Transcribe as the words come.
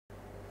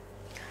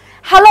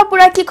Hello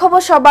আপুরা, কি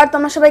খবর সবার?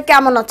 তোমরা সবাই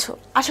কেমন আছো?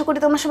 আশা করি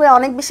তোমরা সবাই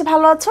অনেক বেশি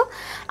ভালো আছো।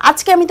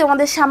 আজকে আমি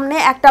তোমাদের সামনে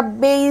একটা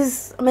বেজ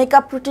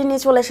মেকআপ রুটিন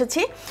নিয়ে চলে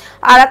এসেছি।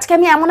 আর আজকে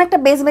আমি এমন একটা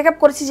বেজ মেকআপ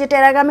করেছি যেটা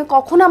এর আগে আমি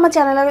কখনো আমার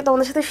চ্যানেলে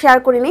তোমাদের সাথে শেয়ার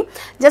করিনি।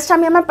 জাস্ট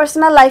আমি আমার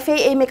পার্সোনাল লাইফে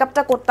এই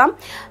মেকআপটা করতাম,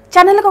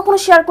 চ্যানেলে কখনো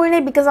শেয়ার করিনি,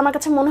 বিকজ আমার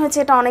কাছে মনে হয়েছে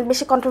এটা অনেক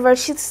বেশি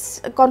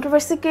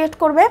কন্ট্রোভার্সি ক্রিয়েট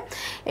করবে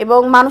এবং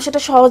মানুষ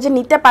এটা সহজে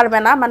নিতে পারবে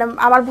না। মানে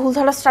আমার ভুল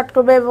ধরা স্টার্ট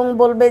করবে এবং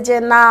বলবে যে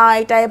না,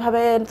 এটা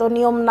এভাবে তো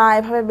নিয়ম না,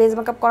 এভাবে বেজ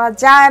মেকআপ করা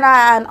যায় না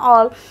and all.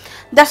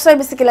 That's why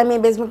basically আমি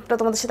এই বেজ মেকআপটা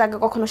তোমাদের সাথে আগে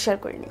কখনো শেয়ার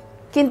করিনি।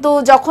 কিন্তু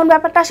যখন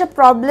ব্যাপারটা আসে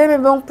প্রবলেম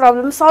এবং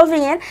প্রবলেম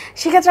সলভিংয়ের,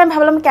 সেক্ষেত্রে আমি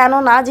ভাবলাম কেন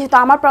না, যেহেতু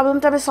আমার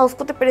প্রবলেমটা আমি সলভ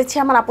করতে পেরেছি,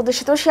 আমার আপুদের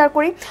সাথেও শেয়ার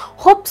করি।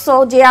 হোপসো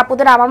যে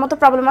আপুদের আমার মতো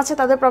প্রবলেম আছে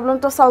তাদের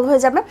প্রবলেমটা সলভ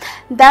হয়ে যাবে।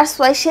 দ্যাটস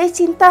ওয়াই সেই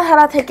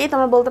চিন্তাধারা থেকেই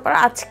তোমরা বলতে পারো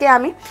আজকে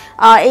আমি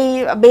এই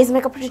বেজ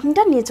মেকআপ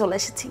রুটিনটা নিয়ে চলে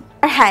এসেছি।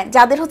 আর হ্যাঁ,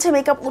 যাদের হচ্ছে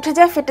মেকআপ উঠে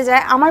যায় ফেটে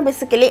যায়, আমার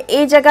বেসিক্যালি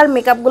এই জায়গার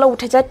মেকআপগুলো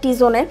উঠে যায় টি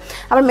জোনের,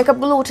 আমার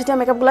মেকআপগুলো উঠে যায়,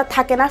 মেকআপগুলো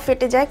থাকে না,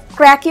 ফেটে যায়,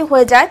 ক্র্যাকি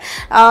হয়ে যায়,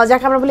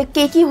 যাকে আমরা বলি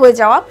কেকি হয়ে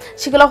যাওয়া,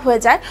 সেগুলো হয়ে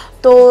যায়।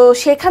 তো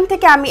সেখান থেকে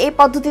আমি এই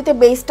পদ্ধতিতে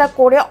বেসটা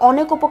করে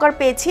অনেক উপকার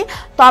পেয়েছি।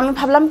 তো আমি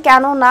ভাবলাম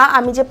কেন না,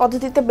 আমি যে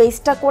পদ্ধতিতে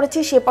বেসটা করেছি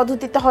সেই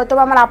পদ্ধতিতে হয়তো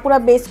আমার আপুরা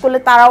বেস করলে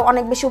তারাও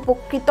অনেক বেশি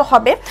উপকৃত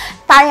হবে।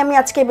 তাই আমি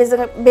আজকে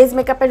বেজ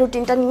মেকআপের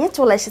রুটিনটা নিয়ে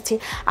চলে এসেছি।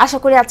 আশা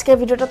করি আজকের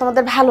ভিডিওটা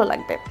তোমাদের ভালো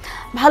লাগবে।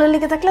 ভালো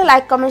লেগে থাকলে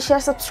লাইক, কমেন্ট,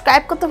 শেয়ার,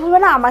 সাবস্ক্রাইব করতে ভুলবে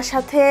না। আমার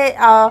সাথে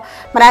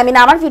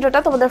আমার ভিডিওটা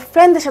তোমাদের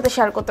ফ্রেন্ডদের সাথে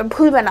শেয়ার করতে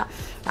ভুলবে না।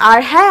 আর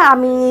হ্যাঁ,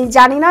 আমি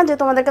জানি না যে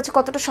তোমাদের কাছে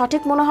কতটা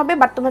সঠিক মনে হবে,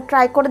 বাট তোমরা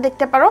ট্রাই করে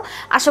দেখতে পারো।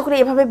 আশা করি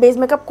এভাবে বেজ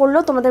মেকআপ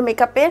করলেও তোমাদের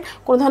মেকআপের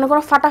কোনো ধরনের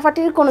কোনো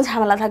ফাটাফাটির কোনো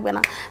ঝামেলা থাকবে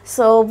না।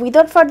 So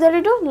without further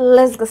edu,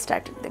 let's get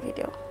started the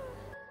video.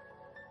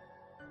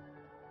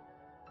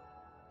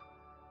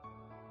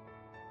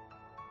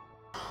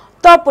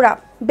 তো আপুরা,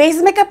 বেস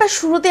মেকআপের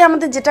শুরুতে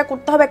আমাদের যেটা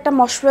করতে হবে, একটা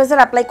ময়শ্চারাইজার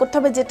অ্যাপ্লাই করতে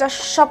হবে, যেটা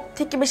সব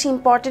থেকে বেশি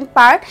ইম্পর্টেন্ট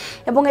পার্ট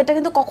এবং এটা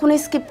কিন্তু কখনোই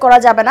স্কিপ করা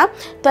যাবে না।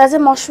 তো অ্যাজ এ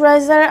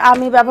ময়শ্চারাইজার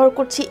আমি ব্যবহার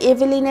করছি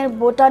এভেলিনের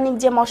বোটানিক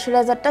যে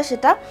ময়শ্চারাইজারটা,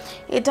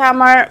 এটা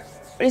আমার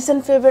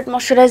রিসেন্ট ফেভারিট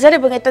ময়শ্চারাইজার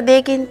এবং এটা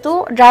দিয়ে কিন্তু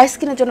ড্রাই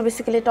স্কিনের জন্য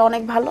বেসিক্যালি এটা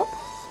অনেক ভালো।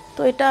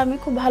 তো এটা আমি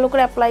খুব ভালো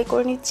করে অ্যাপ্লাই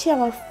করে নিচ্ছি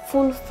আমার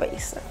ফুল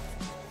ফেসে।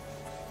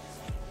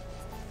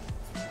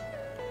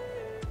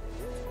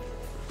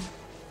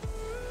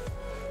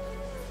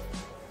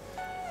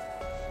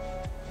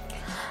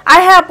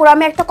 আর হ্যাঁ আপুরা,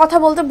 আমি একটা কথা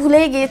বলতে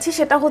ভুলেই গিয়েছি,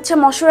 সেটা হচ্ছে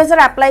ময়শ্চারাইজার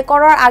অ্যাপ্লাই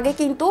করার আগে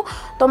কিন্তু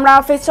তোমরা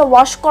ফেসটা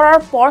ওয়াশ করার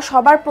পর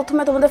সবার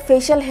প্রথমে তোমাদের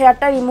ফেশিয়াল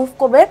হেয়ারটা রিমুভ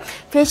করবে।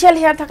 ফেশিয়াল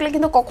হেয়ার থাকলে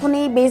কিন্তু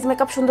কখনোই বেজ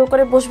মেকআপ সুন্দর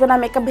করে বসবে না,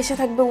 মেকআপ ভেসে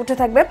থাকবে, উঠে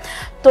থাকবে।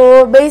 তো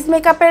বেজ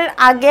মেকআপের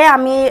আগে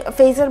আমি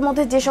ফেসের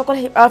মধ্যে যে সকল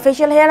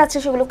ফেশিয়াল হেয়ার আছে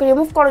সেগুলোকে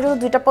রিমুভ করার জন্য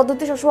দুইটা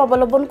পদ্ধতি সবসময়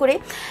অবলম্বন করি।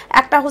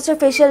 একটা হচ্ছে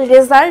ফেশিয়াল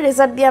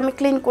রেজার দিয়ে আমি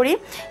ক্লিন করি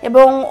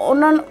এবং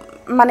অন্যান্য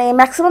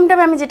ম্যাক্সিমাম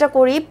টাইমে আমি যেটা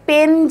করি,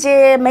 পেন যে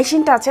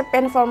মেশিনটা আছে,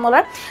 পেন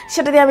ফর্মুলার,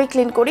 সেটা দিয়ে আমি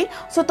ক্লিন করি।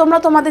 সো তোমরা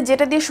তোমাদের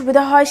যেটা দিয়ে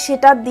সুবিধা হয়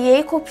সেটা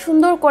দিয়েই খুব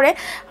সুন্দর করে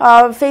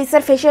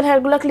ফেশিয়াল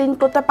হেয়ারগুলো ক্লিন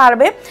করতে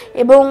পারবে।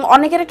 এবং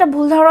অনেকের একটা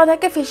ভুল ধারণা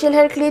থাকে ফেশিয়াল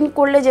হেয়ার ক্লিন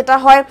করলে যেটা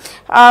হয়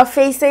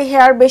ফেসে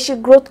হেয়ার বেশি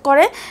গ্রোথ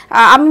করে।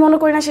 আমি মনে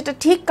করি না সেটা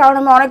ঠিক, কারণ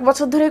আমি অনেক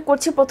বছর ধরেই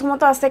করছি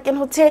প্রথমত। আর সেকেন্ড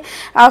হচ্ছে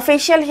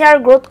ফেশিয়াল হেয়ার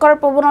গ্রোথ করার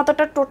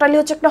প্রবণতাটা টোটালি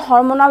হচ্ছে একটা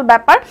হরমোনাল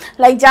ব্যাপার।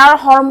 লাইক যার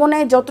হরমোনে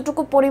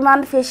যতটুকু পরিমাণ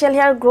ফেশিয়াল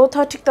হেয়ার গ্রোথ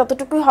হয় ঠিক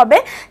ততটুকুই হবে।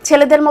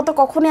 ছেলেদের মতো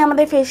কখনোই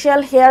আমাদের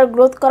ফেশিয়াল হেয়ার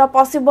গ্রোথ করা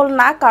পসিবল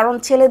না, কারণ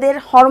ছেলেদের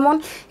হরমোন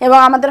এবং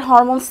আমাদের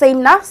হরমোন সেম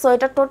না। সো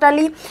এটা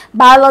টোটালি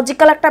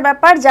বায়োলজিক্যাল একটা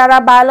ব্যাপার। যারা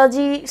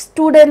বায়োলজি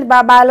স্টুডেন্ট বা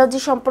বায়োলজি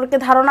সম্পর্কে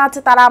ধারণা আছে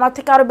তারা আমার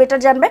থেকে আরও বেটার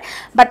জানবে,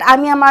 বাট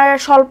আমি আমার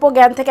স্বল্প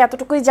জ্ঞান থেকে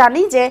এতটুকুই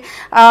জানি যে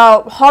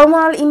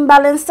হরমোনাল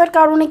ইমব্যালেন্সের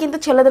কারণে কিন্তু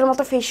ছেলেদের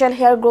মতো ফেশিয়াল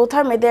হেয়ার গ্রোথ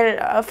হয় মেয়েদের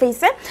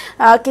ফেসে।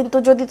 কিন্তু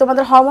যদি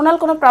তোমাদের হরমোনাল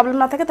কোনো প্রবলেম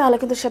না থাকে তাহলে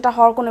কিন্তু সেটা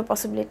হওয়ার কোনো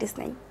পসিবিলিটিস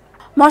নেই।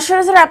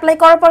 ময়শ্চারাইজার অ্যাপ্লাই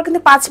করার পর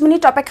কিন্তু 5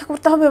 মিনিট অপেক্ষা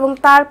করতে হবে এবং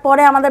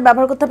তারপরে আমাদের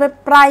ব্যবহার করতে হবে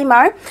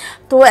প্রাইমার।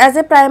 তো অ্যাজ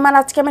এ প্রাইমার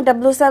আজকে আমি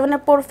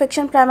W7-এর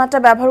পারফেকশন প্রাইমারটা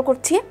ব্যবহার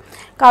করছি,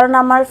 কারণ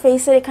আমার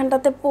ফেসের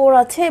এখানটাতে পোর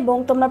আছে এবং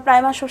তোমরা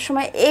প্রাইমার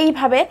সবসময়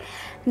এইভাবে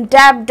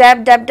ড্যাব ড্যাব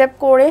ড্যাব ড্যাব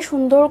করে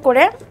সুন্দর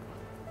করে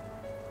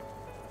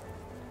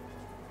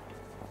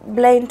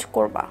ব্লেন্ড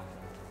করবা।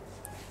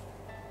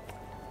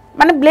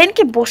 ব্লেন্ড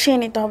কি বসিয়ে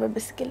নিতে হবে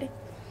বেসিক্যালি।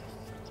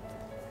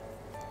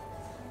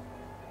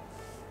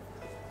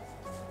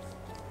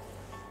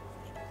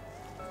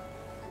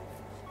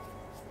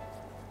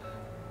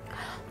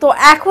 তো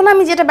এখন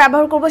আমি যেটা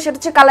ব্যবহার করবো সেটা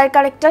হচ্ছে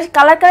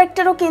কালার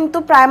কারেক্টারও কিন্তু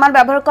প্রাইমার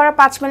ব্যবহার করার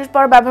 5 মিনিট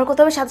পর ব্যবহার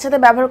করতে হবে, সাথে সাথে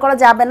ব্যবহার করা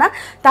যাবে না,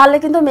 তাহলে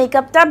কিন্তু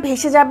মেকআপটা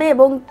ভেসে যাবে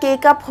এবং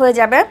কেক আপ হয়ে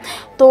যাবে।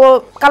 তো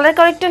কালার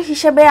কারেক্টার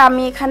হিসেবে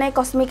আমি এখানে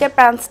কসমিকের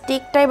প্যান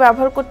স্টিকটাই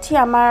ব্যবহার করছি,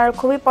 আমার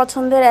খুবই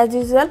পছন্দের অ্যাজ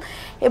ইউজুয়াল।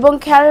 এবং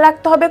খেয়াল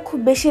রাখতে হবে খুব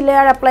বেশি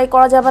লেয়ার অ্যাপ্লাই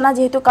করা যাবে না,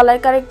 যেহেতু কালার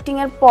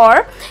কারেক্টিংয়ের পর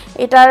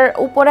এটার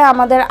উপরে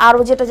আমাদের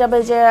আরও যেটা যাবে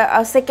যে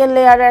সেকেন্ড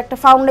লেয়ারের একটা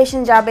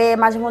ফাউন্ডেশন যাবে।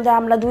 মাঝে মধ্যে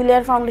আমরা 2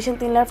 layer foundation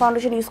 3 layer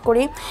foundation use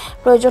করি,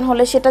 প্রয়োজন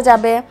হলে সেটা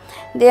যাবে।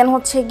 দেন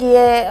হচ্ছে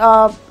গিয়ে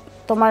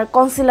তোমার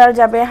কনসিলার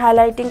যাবে,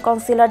 হাইলাইটিং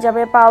কনসিলার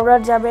যাবে, পাউডার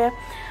যাবে,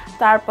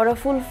 তারপরে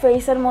ফুল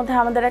ফেসের মধ্যে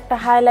আমাদের একটা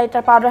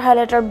হাইলাইটার, পাউডার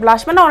হাইলাইটার,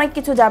 ব্লাশ, মানে অনেক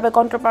কিছু যাবে,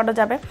 কন্ট্রোল পাউডার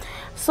যাবে।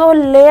 সো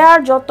লেয়ার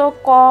যত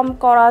কম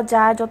করা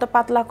যায়, যত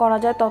পাতলা করা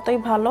যায় ততই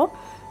ভালো,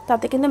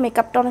 তাতে কিন্তু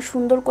মেকআপটা অনেক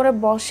সুন্দর করে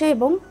বসে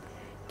এবং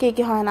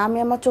কেকি হয় না। আমি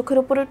আমার চোখের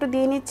উপরে একটু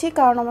দিয়ে নিচ্ছি,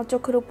 কারণ আমার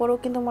চোখের উপরেও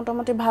কিন্তু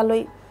মোটামুটি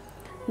ভালোই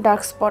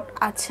ডার্ক স্পট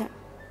আছে।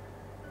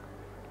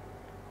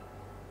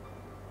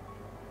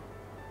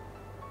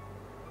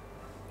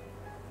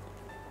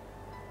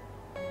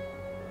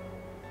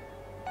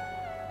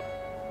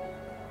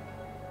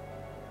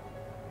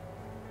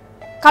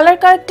 কালার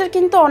কারেক্টার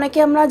কিন্তু অনেকে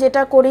আমরা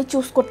যেটা করি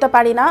চুজ করতে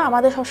পারি না।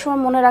 আমাদের সবসময়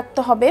মনে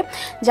রাখতে হবে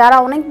যারা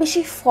অনেক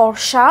বেশি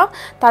ফর্সা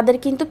তাদের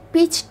কিন্তু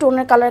পিচ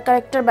টোনের কালার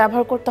কারেক্টার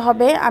ব্যবহার করতে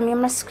হবে। আমি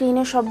আমার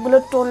স্ক্রিনে সবগুলো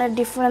টোনের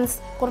ডিফারেন্স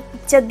কোনো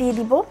পিকচার দিয়ে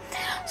দিব।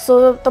 সো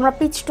তোমরা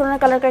পিচ টোনের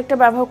কালার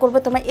কারেক্টার ব্যবহার করবে,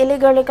 তোমরা এলে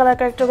গার্লি কালার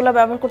কারেক্টারগুলো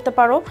ব্যবহার করতে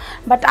পারো,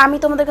 বাট আমি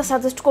তোমাদেরকে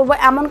সাজেস্ট করবো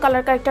এমন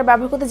কালার কারেক্টার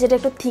ব্যবহার করতে যেটা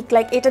একটু থিক,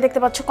 লাইক এটা দেখতে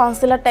পাচ্ছ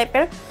কনসিলার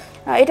টাইপের।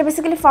 এটা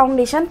basically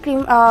foundation,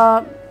 cream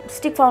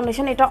stick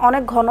foundation, এটা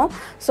অনেক ঘন।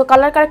 সো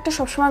কালার কারেক্টার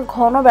সবসময়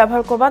ঘন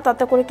ব্যবহার করবা,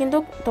 তাতে করে কিন্তু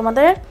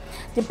তোমাদের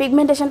যে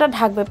পিগমেন্টেশনটা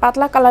ঢাকবে।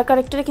 পাতলা কালার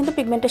কারেক্টারে কিন্তু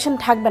পিগমেন্টেশন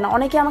ঢাকবে না।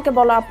 অনেকে আমাকে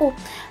বলো আপু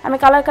আমি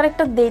কালার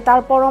কারেক্টার দিই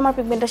তারপরও আমার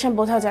পিগমেন্টেশন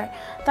বোঝা যায়।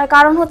 তার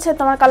কারণ হচ্ছে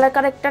তোমার কালার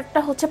কারেক্টারটা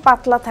হচ্ছে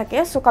পাতলা থাকে।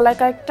 সো কালার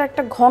কারেক্টার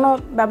একটা ঘন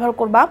ব্যবহার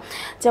করবা।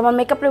 যেমন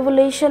মেকআপ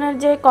রেভলিউশনের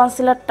যে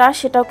কনসিলারটা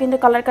সেটাও কিন্তু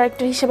কালার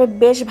কারেক্টার হিসেবে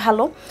বেশ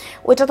ভালো,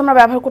 ওইটা তোমরা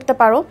ব্যবহার করতে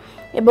পারো।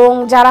 এবং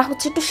যারা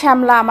হচ্ছে একটু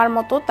শ্যামলা আমার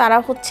মতো তারা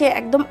হচ্ছে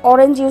একদম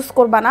অরেঞ্জ ইউজ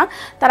করবা না,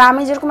 তারা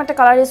আমি যেরকম একটা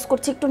কালার ইউজ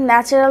করছি একটু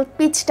ন্যাচারাল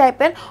পিচ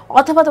টাইপের,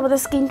 অথবা তোমাদের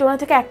স্কিন টোনের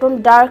থেকে একটু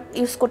ডার্ক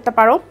ইউজ করতে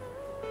পারো।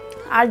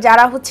 আর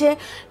যারা হচ্ছে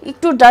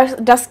একটু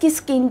ডাস্কি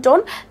স্কিন টোন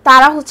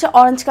তারা হচ্ছে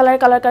অরেঞ্জ কালার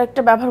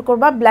কারেক্টার ব্যবহার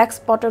করবা ব্ল্যাক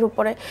স্পটের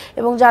উপরে,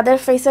 এবং যাদের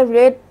ফেসে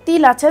রেড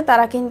তিল আছে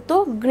তারা কিন্তু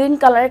গ্রিন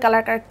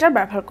কালার কারেক্টার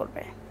ব্যবহার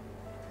করবে।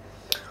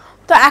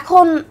 তো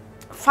এখন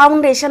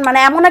ফাউন্ডেশন মানে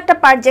এমন একটা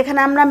পার্ট যেখানে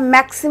আমরা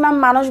ম্যাক্সিমাম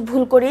মানুষ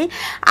ভুল করি।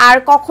 আর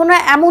কখনো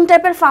এমন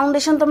টাইপের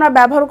ফাউন্ডেশন তোমরা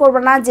ব্যবহার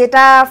করবে না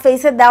যেটা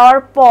ফেসে দেওয়ার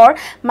পর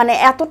মানে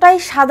এতটাই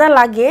সাদা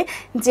লাগে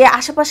যে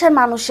আশেপাশের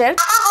মানুষের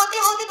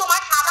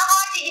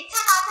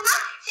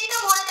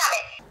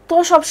তো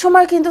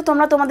সবসময় কিন্তু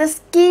তোমরা তোমাদের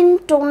স্কিন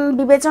টোন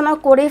বিবেচনা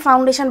করে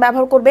ফাউন্ডেশন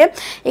ব্যবহার করবে।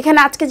 এখানে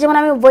আজকে যেমন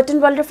আমি ওয়েট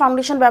এন্ড ওয়াইল্ডের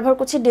ফাউন্ডেশন ব্যবহার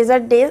করছি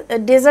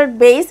ডেজার্ট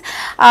বেস,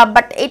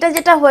 বাট এটা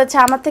যেটা হয়েছে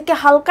আমার থেকে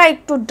হালকা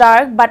একটু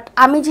ডার্ক, বাট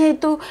আমি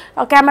যেহেতু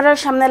ক্যামেরার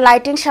সামনে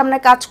লাইটিং সামনে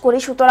কাজ করি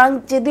সুতরাং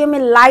যদি আমি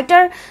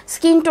লাইটার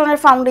স্কিন টোনের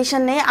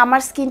ফাউন্ডেশন নেই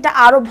আমার স্কিনটা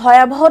আরও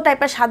ভয়াবহ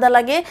টাইপের সাদা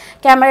লাগে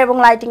ক্যামেরা এবং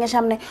লাইটিংয়ের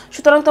সামনে।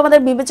 সুতরাং তোমাদের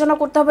বিবেচনা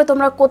করতে হবে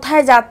তোমরা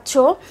কোথায় যাচ্ছ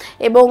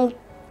এবং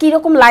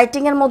কীরকম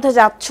লাইটিংয়ের মধ্যে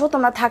যাচ্ছ,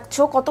 তোমরা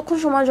থাকছো কতক্ষণ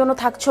সময়ের জন্য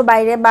থাকছো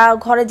বাইরে বা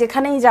ঘরে,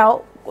 যেখানেই যাও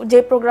যে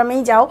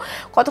প্রোগ্রামেই যাও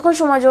কতক্ষণ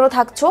সময়ের জন্য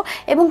থাকছো,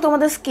 এবং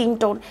তোমাদের স্কিন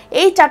টোন,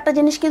 এই চারটা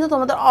জিনিস কিন্তু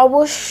তোমাদের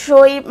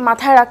অবশ্যই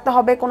মাথায় রাখতে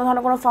হবে কোনো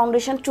ধরনের কোনো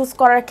ফাউন্ডেশন চুজ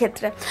করার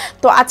ক্ষেত্রে।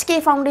 তো আজকে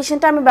এই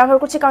ফাউন্ডেশনটা আমি ব্যবহার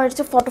করছি কারণ এটা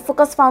হচ্ছে ফটো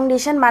ফোকাস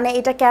ফাউন্ডেশন, মানে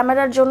এটা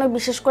ক্যামেরার জন্য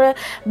বিশেষ করে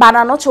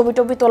বানানো, ছবি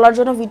টবি তোলার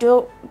জন্য, ভিডিও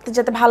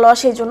যাতে ভালো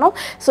আসে এই জন্য।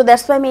 সো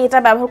দ্যাটস ওয়াই আমি এটা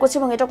ব্যবহার করছি,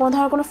 এবং এটা কোনো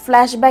ধরনের কোনো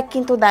ফ্ল্যাশব্যাক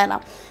কিন্তু দেয় না।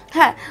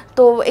 হ্যাঁ,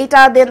 তো এইটা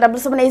দেন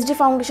W7HD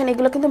ফাউন্ডেশন,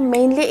 এগুলো কিন্তু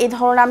মেইনলি এই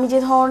ধরনের আমি যে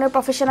ধরনের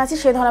প্রফেশন আছি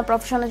সেই ধরনের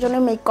প্রফেশনের জন্য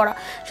মেক করা,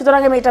 সুতরাং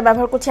আমি এটা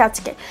ব্যবহার করছি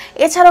আজকে।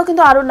 এছাড়াও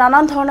কিন্তু আরও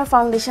নানান ধরনের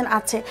ফাউন্ডেশন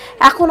আছে।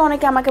 এখন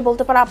অনেকে আমাকে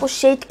বলতে পারো আপু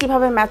শেড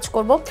কীভাবে ম্যাচ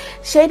করব।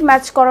 শেড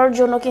ম্যাচ করার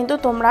জন্য কিন্তু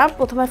তোমরা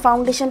প্রথমে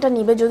ফাউন্ডেশনটা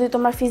নিবে, যদি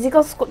তোমরা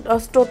ফিজিক্যাল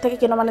স্টোর থেকে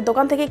কিনো মানে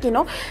দোকান থেকে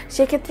কিনো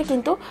সেক্ষেত্রে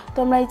কিন্তু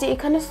তোমরা এই যে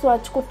এখানে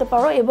সোয়াচ করতে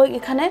পারো, এবং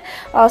এখানে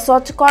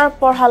সোয়াচ করার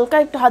পর হালকা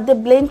একটু হাত দিয়ে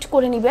ব্লেন্ড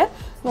করে নিবে,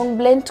 এবং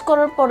ব্লেন্ড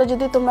করার পরে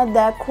যদি তোমরা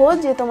দেখো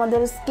যে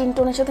তোমাদের স্কিন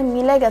টোনের সাথে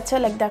মিলে গেছে,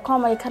 লাইক দেখো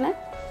আমার এখানে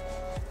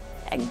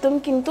একদম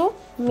কিন্তু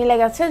মিলে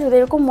গেছে, যদি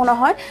এরকম মনে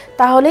হয়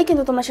তাহলেই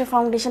কিন্তু তোমরা সেই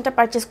ফাউন্ডেশনটা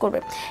পারচেস করবে।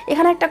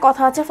 এখানে একটা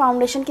কথা আছে,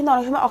 ফাউন্ডেশন কিন্তু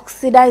অনেক সময়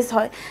অক্সিডাইজ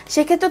হয়,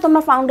 সেক্ষেত্রে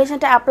তোমরা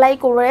ফাউন্ডেশনটা অ্যাপ্লাই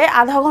করে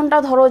আধা ঘন্টা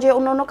ধরো যে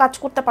অন্য অন্য কাজ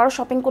করতে পারো,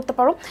 শপিং করতে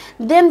পারো,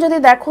 দেন যদি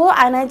দেখো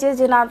আয়নায়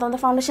যে না তোমাদের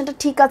ফাউন্ডেশনটা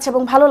ঠিক আছে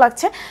এবং ভালো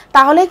লাগছে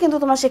তাহলেই কিন্তু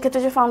তোমরা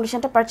সেক্ষেত্রে যে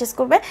ফাউন্ডেশনটা পারচেস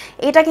করবে।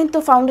 এটা কিন্তু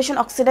ফাউন্ডেশন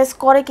অক্সিডাইজ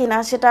করে কিনা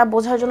সেটা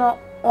বোঝার জন্য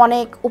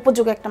অনেক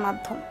উপযোগী একটা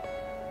মাধ্যম।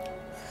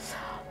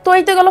 তো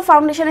এই তো গেল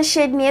ফাউন্ডেশনের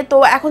শেড নিয়ে। তো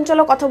এখন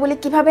চলো কথা বলি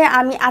কিভাবে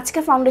আমি আজকে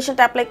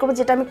ফাউন্ডেশনটা অ্যাপ্লাই করবো,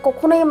 যেটা আমি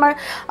কখনোই আমার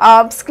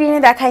স্ক্রিনে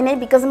দেখাই নাই,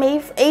 বিকজ আমি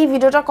এই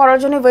ভিডিওটা করার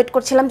জন্য ওয়েট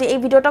করছিলাম যে এই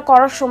ভিডিওটা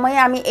করার সময়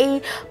আমি এই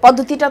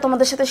পদ্ধতিটা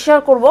তোমাদের সাথে শেয়ার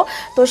করব।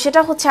 তো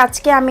সেটা হচ্ছে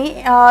আজকে আমি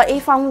এই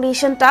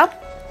ফাউন্ডেশনটা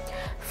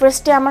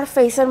ফার্স্টে আমার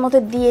ফেসের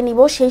মধ্যে দিয়ে নিব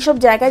সেই সব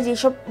জায়গায়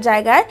যেসব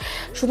জায়গায়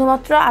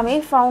শুধুমাত্র আমি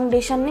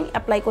ফাউন্ডেশন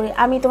অ্যাপ্লাই করি।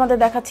 আমি তোমাদের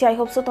দেখাচ্ছি, আই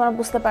হোপ সো তোমরা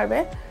বুঝতে পারবে।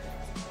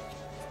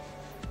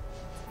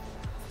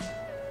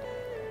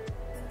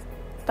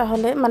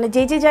 তাহলে মানে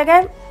যে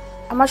জায়গায়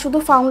আমার শুধু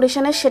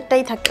ফাউন্ডেশনের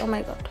শেডটাই থাকে, ও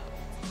মাই গড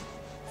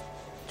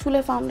চুলে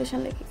ফাউন্ডেশন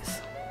লেগে গেছে,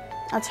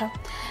 আচ্ছা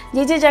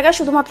যে জায়গায়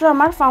শুধুমাত্র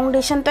আমার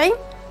ফাউন্ডেশনটাই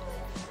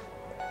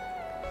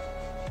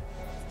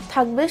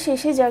থাকবে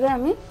সেই জায়গায়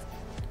আমি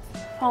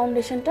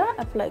ফাউন্ডেশনটা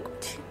অ্যাপ্লাই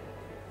করছি।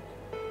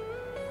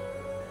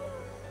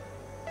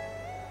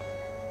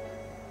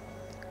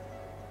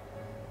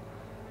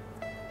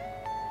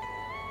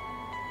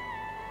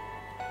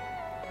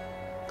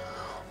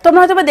 তোমরা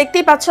হয়তো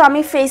দেখতেই পাচ্ছ আমি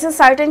ফেসের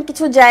সার্টেন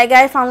কিছু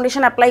জায়গায়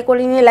ফাউন্ডেশন অ্যাপ্লাই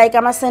করিনি, লাইক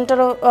আমার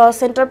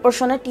সেন্টার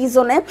পোর্শনে টি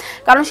জোনে,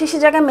 কারণ সেই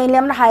জায়গায় মেইনলি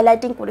আমরা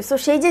হাইলাইটিং করি। সো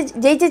সেই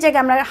যে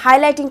জায়গায় আমরা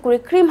হাইলাইটিং করি,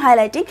 ক্রিম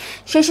হাইলাইটিং,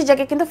 সেই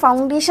জায়গায় কিন্তু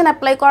ফাউন্ডেশন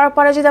অ্যাপ্লাই করার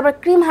পরে যদি আমরা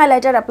ক্রিম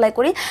হাইলাইটার অ্যাপ্লাই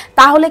করি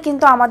তাহলে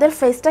কিন্তু আমাদের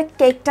ফেসটা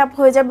কেকড আপ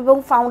হয়ে যাবে এবং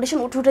ফাউন্ডেশন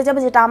উঠে যাবে,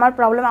 যেটা আমার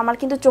প্রবলেম। আমার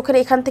কিন্তু চোখের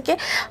এখান থেকে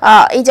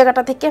এই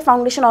জায়গাটা থেকে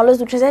ফাউন্ডেশন অলওয়েজ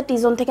উঠে যায়, টি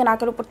জোন থেকে,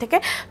 নাকের উপর থেকে।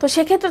 তো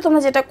সেক্ষেত্রে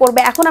তোমরা যেটা করবে,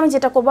 এখন আমি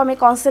যেটা করবো, আমি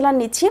কনসিলার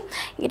নিচ্ছি।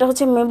 এটা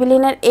হচ্ছে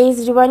মেবেলিনের এইজ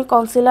রিভাইন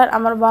কনসিলার,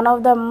 আমার one of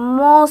the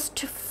most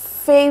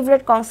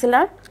favourite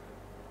concealer.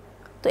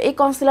 তো এই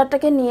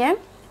কনসিলারটাকে নিয়ে,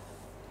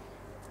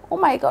 ও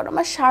মাই গড,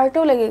 আমার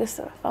শার্টেও লেগে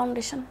গেছে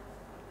ফাউন্ডেশন।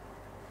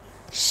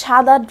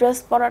 সাদা ড্রেস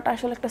পরাটা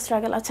আসলে একটা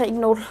স্ট্রাগল। আচ্ছা,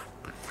 ইগনোর।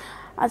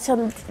 আচ্ছা,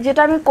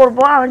 যেটা আমি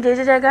করবো, আমি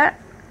যে জায়গায়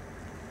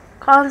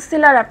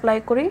কনসিলার অ্যাপ্লাই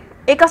করি,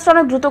 এই কাজটা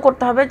অনেক দ্রুত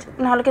করতে হবে,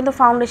 নাহলে কিন্তু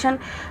ফাউন্ডেশন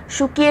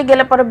শুকিয়ে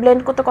গেলে পরে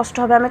ব্লেন্ড করতে কষ্ট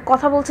হবে। আমি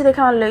কথা বলছি দেখে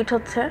আমার লেট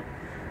হচ্ছে।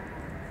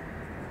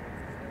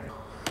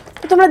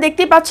 তোমরা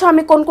দেখতেই পাচ্ছ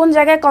আমি কোন কোন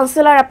জায়গায়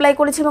কনসিলার অ্যাপ্লাই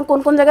করেছি এবং কোন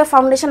কোন জায়গায়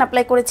ফাউন্ডেশন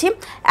অ্যাপ্লাই করেছি।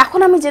 এখন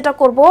আমি যেটা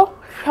করব,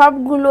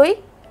 সবগুলোই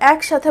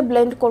একসাথে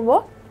ব্লেন্ড করব।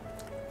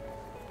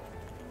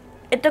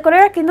 এটা করে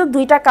কিন্তু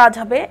দুইটা কাজ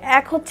হবে।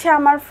 এক হচ্ছে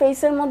আমার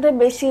ফেসের মধ্যে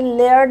বেশি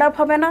লেয়ার্ড আপ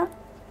হবে না,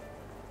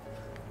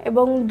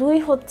 এবং দুই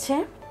হচ্ছে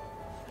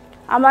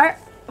আমার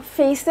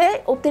ফেসে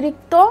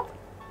অতিরিক্ত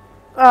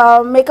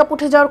মেকআপ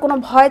উঠে যাওয়ার কোনো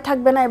ভয়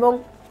থাকবে না, এবং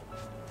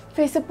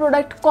ফেসে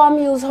প্রোডাক্ট কম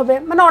ইউজ হবে,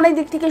 মানে অনেক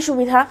দিক থেকে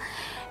সুবিধা,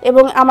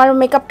 এবং আমার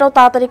মেকআপটাও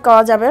তাড়াতাড়ি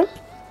করা যাবে।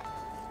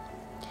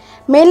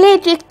 মেনলি এই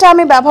ট্রিকটা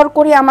আমি ব্যবহার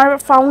করি আমার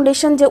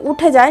ফাউন্ডেশন যে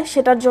উঠে যায়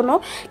সেটার জন্য,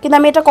 কিন্তু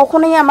আমি এটা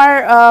কখনোই আমার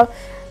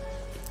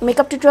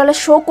মেকআপ টিউটোরিয়ালে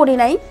শো করি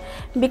নাই,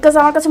 বিকজ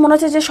আমার কাছে মনে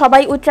হচ্ছে যে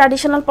সবাই ওই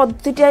ট্র্যাডিশনাল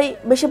পদ্ধতিটাই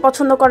বেশি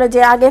পছন্দ করে,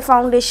 যে আগে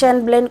ফাউন্ডেশন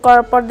ব্লেন্ড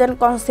করার পর দেন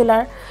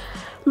কনসিলার।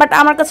 বাট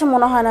আমার কাছে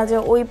মনে হয় না যে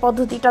ওই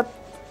পদ্ধতিটা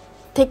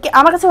থেকে,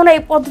 আমার কাছে মনে হয়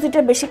এই পদ্ধতিটা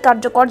বেশি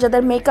কার্যকর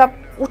যাদের মেকআপ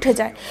উঠে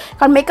যায়।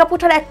 কারণ মেকআপ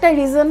ওঠার একটা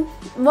reason,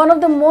 one of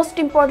the most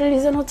important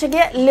reason হচ্ছে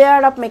গিয়ে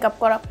লেয়ার আপ মেকআপ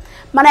করা,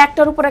 মানে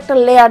একটার উপর একটা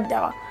লেয়ার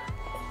দেওয়া।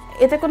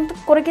 এতে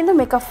করে কিন্তু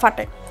মেকআপ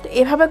ফাটে। তো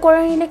এভাবে করে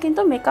নিলে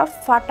কিন্তু মেকআপ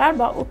ফাটার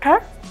বা ওঠার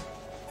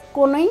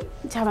কোনোই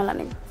ঝামেলা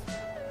নেই।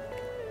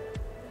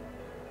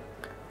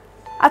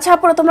 আচ্ছা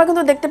আপুরা, তোমরা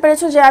কিন্তু দেখতে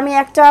পেরেছো যে আমি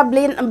একটা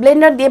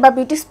ব্লেন্ডার দিয়ে বা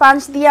বিউটি স্পাঞ্জ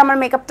দিয়ে আমার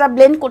মেকআপটা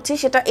ব্লেন্ড করছি।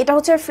 এটা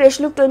হচ্ছে ফ্রেশ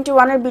লুক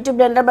 21-এর বিউটি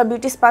ব্লেন্ডার বা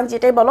বিউটি স্পাঞ্জ,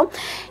 যেটাই বলো।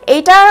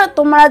 এইটা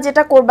তোমরা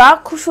যেটা করবা,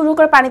 খুব সুন্দর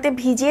করে পানিতে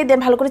ভিজিয়ে দেন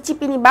ভালো করে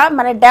চিপি নিবা,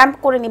 মানে ড্যাম্প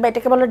করে নিবা।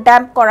 এটাকে বলে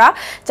ড্যাম্প করা।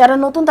 যারা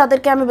নতুন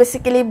তাদেরকে আমি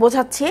বেসিক্যালি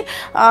বোঝাচ্ছি।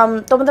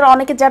 তোমাদের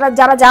অনেকে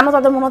যারা জানো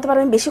তাদের মনে হতে পারে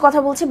আমি বেশি কথা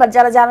বলছি, বাট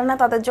যারা জানে না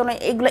তাদের জন্য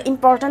এগুলো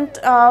ইম্পর্ট্যান্ট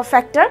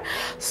ফ্যাক্টর।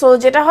 সো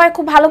যেটা হয়,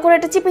 খুব ভালো করে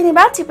এটা চিপে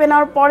নিবা। চিপে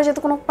নেওয়ার পরে যাতে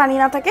কোনো পানি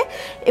না থাকে,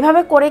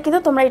 এভাবে করে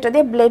কিন্তু তোমরা এটা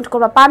দিয়ে ব্লেন্ড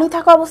করবা। পানি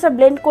থাকা অবস্থায়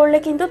ব্লেন্ড করলে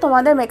কিন্তু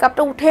তোমাদের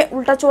মেকআপটা উঠে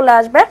উল্টা চলে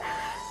আসবে,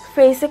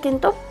 ফেসে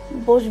কিন্তু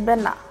বসবে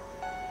না।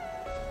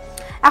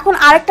 এখন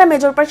আরেকটা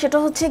মেজর পার্ট, সেটা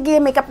হচ্ছে গিয়ে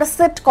মেকআপটা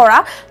সেট করা।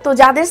 তো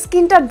যাদের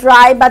স্কিনটা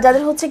ড্রাই বা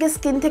যাদের হচ্ছে গিয়ে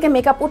স্কিন থেকে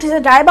মেকআপ উঠে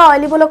যায়, ড্রাই বা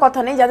অয়েলি বলে কথা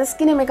নেই, যাদের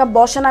স্কিনে মেকআপ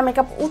বসে না,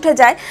 মেকআপ উঠে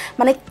যায়,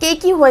 মানে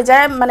কেকি হয়ে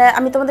যায়, মানে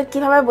আমি তোমাদের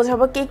কীভাবে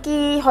বোঝাবো, কেকি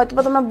হয়তো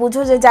বা তোমরা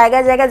বুঝো যে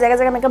জায়গায়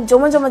মেকআপ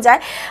জমে যায়,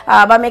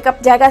 বা মেকআপ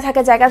জায়গায়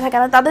থাকে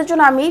না, তাদের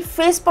জন্য আমি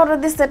ফেস পাউডার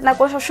দিয়ে সেট না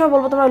করে সবসময়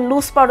বলবো তোমরা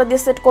লুজ পাউডার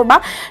দিয়ে সেট করবা।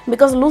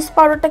 বিকজ লুজ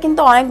পাউডারটা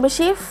কিন্তু অনেক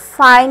বেশি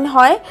ফাইন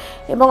হয়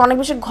এবং অনেক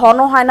বেশি ঘন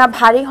হয় না,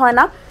 ভারী হয়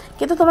না,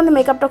 কিন্তু তোমাদের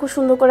মেকআপটা খুব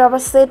সুন্দর করে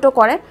আবার সেটও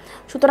করে।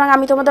 সুতরাং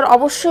আমি তোমাদের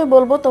অবশ্যই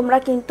বলবো তোমরা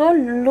কিন্তু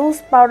লুজ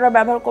পাউডার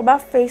ব্যবহার করবা,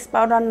 ফেস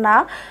পাউডার না,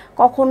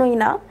 কখনোই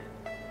না।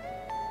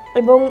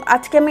 এবং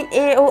আজকে আমি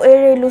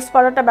এই লুজ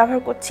পাউডারটা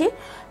ব্যবহার করছি।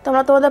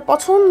 তোমরা তোমাদের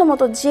পছন্দ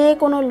মতো যে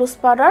কোনো লুজ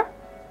পাউডার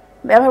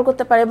ব্যবহার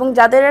করতে পারে। এবং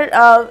যাদের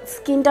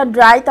স্কিনটা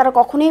ড্রাই তারা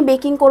কখনোই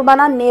বেকিং করবা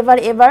না, নেভার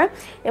এভার।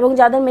 এবং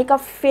যাদের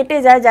মেকআপ ফেটে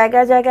যায়,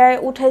 জায়গায়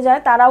উঠে যায়,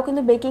 তারাও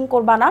কিন্তু বেকিং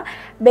করবা না।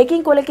 বেকিং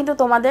করলে কিন্তু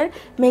তোমাদের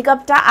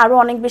মেকআপটা আরও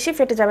অনেক বেশি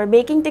ফেটে যাবে।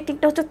 বেকিং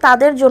টেকনিকটা হচ্ছে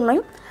তাদের জন্যই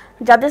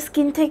যাদের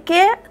স্কিন থেকে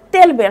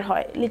তেল বের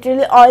হয়,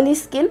 লিটারালি অয়েলি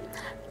স্কিন,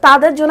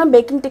 তাদের জন্য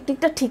বেকিং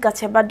টেকনিকটা ঠিক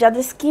আছে। বাট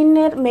যাদের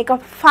স্কিনের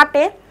মেকআপ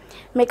ফাটে,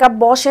 মেকআপ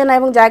বসে না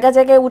এবং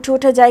জায়গায়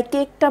উঠে যায়,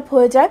 কেকড আপ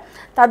হয়ে যায়,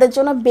 তাদের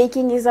জন্য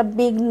baking is a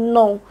big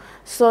no.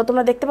 So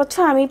তোমরা দেখতে পাচ্ছ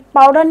আমি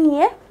পাউডার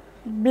নিয়ে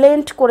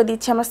ব্লেন্ড করে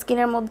দিচ্ছি আমার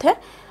স্কিনের মধ্যে,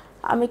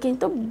 আমি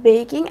কিন্তু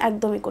বেকিং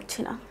একদমই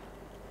করছি না।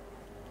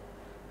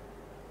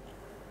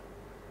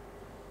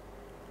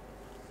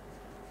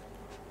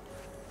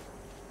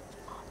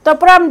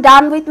 তারপর আমি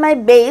ডান উইথ মাই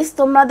বেস।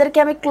 তোমাদেরকে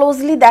আমি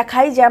ক্লোজলি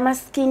দেখাই যে আমার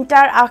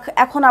স্কিনটার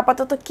এখন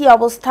আপাতত কি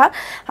অবস্থা।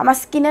 আমার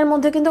স্কিনের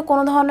মধ্যে কিন্তু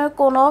কোনো ধরনের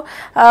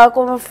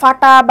কোনো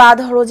ফাটা বা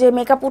ধরো যে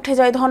মেকআপ উঠে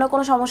যায়, ধরনের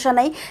কোনো সমস্যা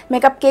নেই।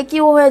 মেকআপ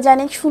কেকিও হয়ে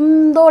যায়নি,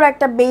 সুন্দর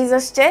একটা বেস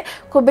আসছে,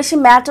 খুব বেশি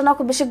ম্যাটও না,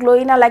 খুব বেশি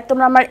গ্লোই না, লাইক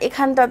তোমরা আমার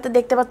এখানটাতে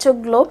দেখতে পাচ্ছ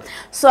গ্লো।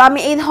 সো আমি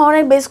এই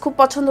ধরনের বেস খুব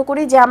পছন্দ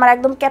করি, যে আমার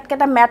একদম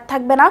ক্যাটক্যাটা ম্যাট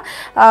থাকবে না,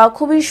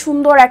 খুবই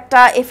সুন্দর একটা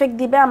এফেক্ট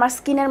দিবে আমার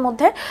স্কিনের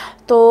মধ্যে।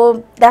 তো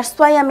দ্যাটস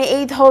ওয়াই আমি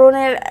এই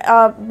ধরনের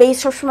বেস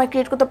সবসময়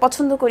ক্রিয়েট করতে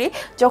পছন্দ করি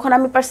যখন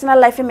আমি পার্সোনাল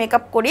লাইফে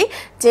মেকআপ করি,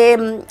 যে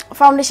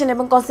ফাউন্ডেশন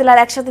এবং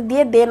কনসিলার একসাথে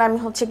দিয়ে দেন আমি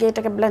হচ্ছে গিয়ে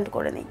এটাকে ব্লেন্ড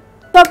করে নিই।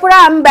 তারপরে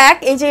আমি ব্যাক,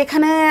 এই যে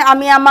এখানে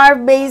আমি আমার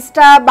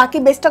বাকি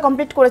বেসটা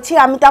কমপ্লিট করেছি।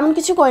 আমি তেমন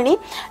কিছু করিনি,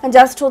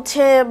 জাস্ট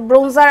হচ্ছে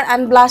bronzer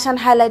and blush and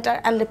highlighter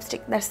and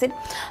lipstick, that's it.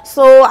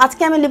 So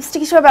আজকে আমি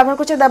লিপস্টিক হিসেবে ব্যবহার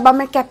করছি দ্য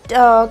বামের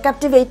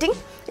ক্যাপটিভেটিং,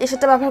 এই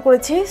সেটা ব্যবহার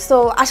করেছি। সো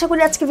আশা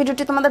করি আজকে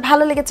ভিডিওটি তোমাদের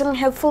ভালো লেগেছে এবং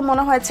হেল্পফুল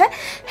মনে হয়েছে।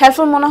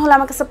 হেল্পফুল মনে হলে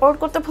আমাকে সাপোর্ট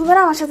করতে ভুলবে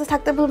না, আমার সাথে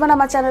থাকতে ভুলবে না,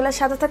 আমার চ্যানেলের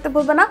সাথে থাকতে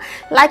ভুলবে না।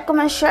 Like,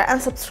 comment, share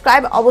and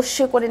subscribe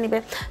অবশ্যই করে নিবে।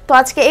 তো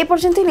আজকে এই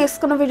পর্যন্তই, নেক্সট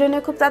কোনো ভিডিও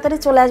নিয়ে খুব তাড়াতাড়ি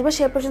চলে আসবে।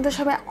 সেই পর্যন্ত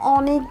সবাই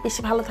অনেক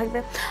বেশি ভালো থাকবে।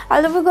 I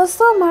love you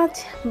so much,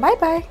 bye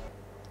bye.